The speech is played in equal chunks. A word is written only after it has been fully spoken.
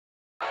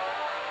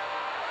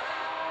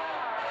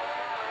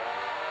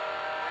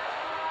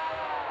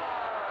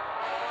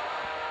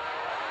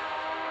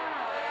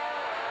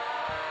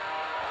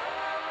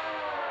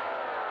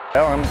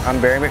Well, I'm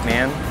Barry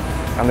McMahon.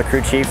 I'm the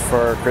crew chief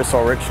for Chris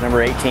Ulrich,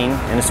 number 18 in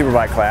the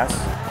Superbike class.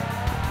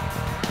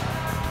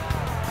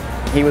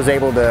 He was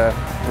able to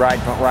ride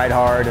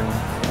hard,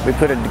 and we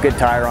put a good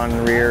tire on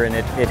the rear, and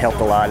it helped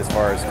a lot as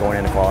far as going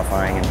into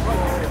qualifying.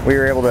 And we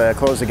were able to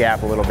close the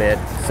gap a little bit,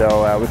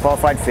 so we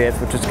qualified 5th,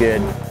 which was good.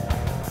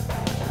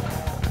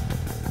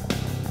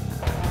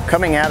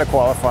 Coming out of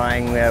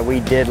qualifying, we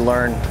did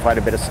learn quite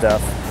a bit of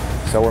stuff,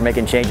 so we're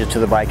making changes to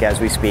the bike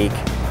as we speak.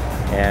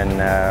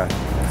 And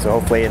so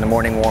hopefully in the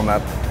morning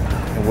warm-up,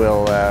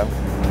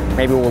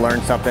 maybe we'll learn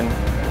something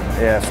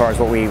as far as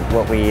what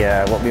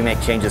we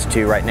make changes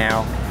to right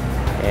now,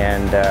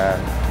 and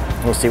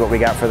we'll see what we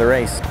got for the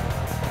race.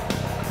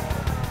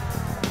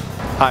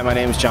 Hi, my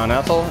name is John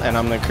Ethel, and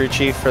I'm the crew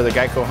chief for the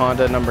Geico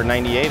Honda number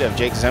 98 of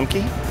Jake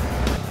Zemke.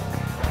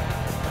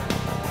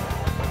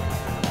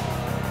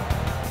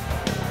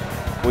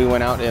 We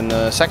went out in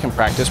the second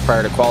practice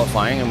prior to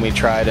qualifying, and we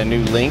tried a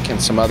new link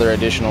and some other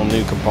additional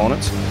new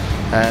components.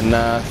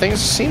 And things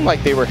seemed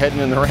like they were heading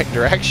in the right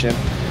direction.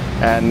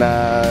 And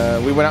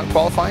we went out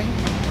qualifying,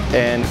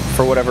 and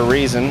for whatever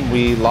reason,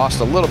 we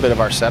lost a little bit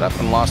of our setup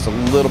and lost a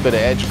little bit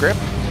of edge grip.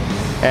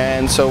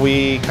 And so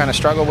we kind of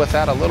struggled with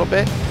that a little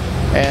bit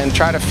and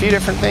tried a few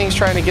different things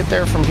trying to get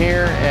there from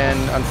here. And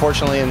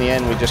unfortunately, in the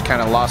end, we just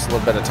kind of lost a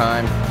little bit of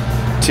time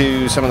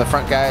to some of the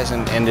front guys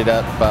and ended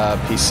up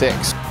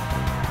P6.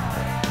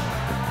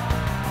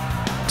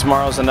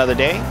 Tomorrow's another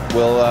day.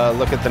 We'll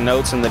look at the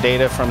notes and the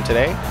data from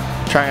today,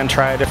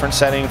 try a different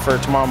setting for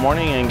tomorrow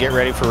morning, and get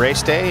ready for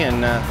race day.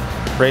 And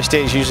race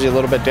day is usually a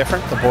little bit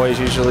different. The boys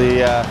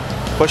usually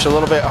push a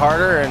little bit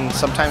harder and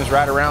sometimes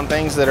ride around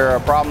things that are a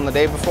problem the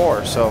day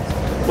before. So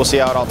we'll see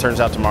how it all turns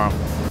out tomorrow.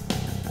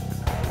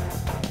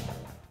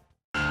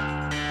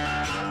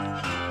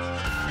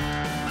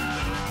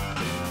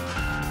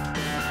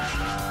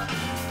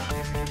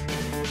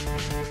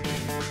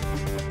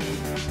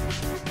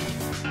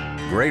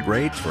 Great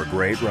rates for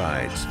great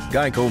rides.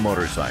 Geico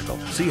Motorcycle.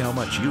 See how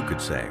much you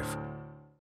could save.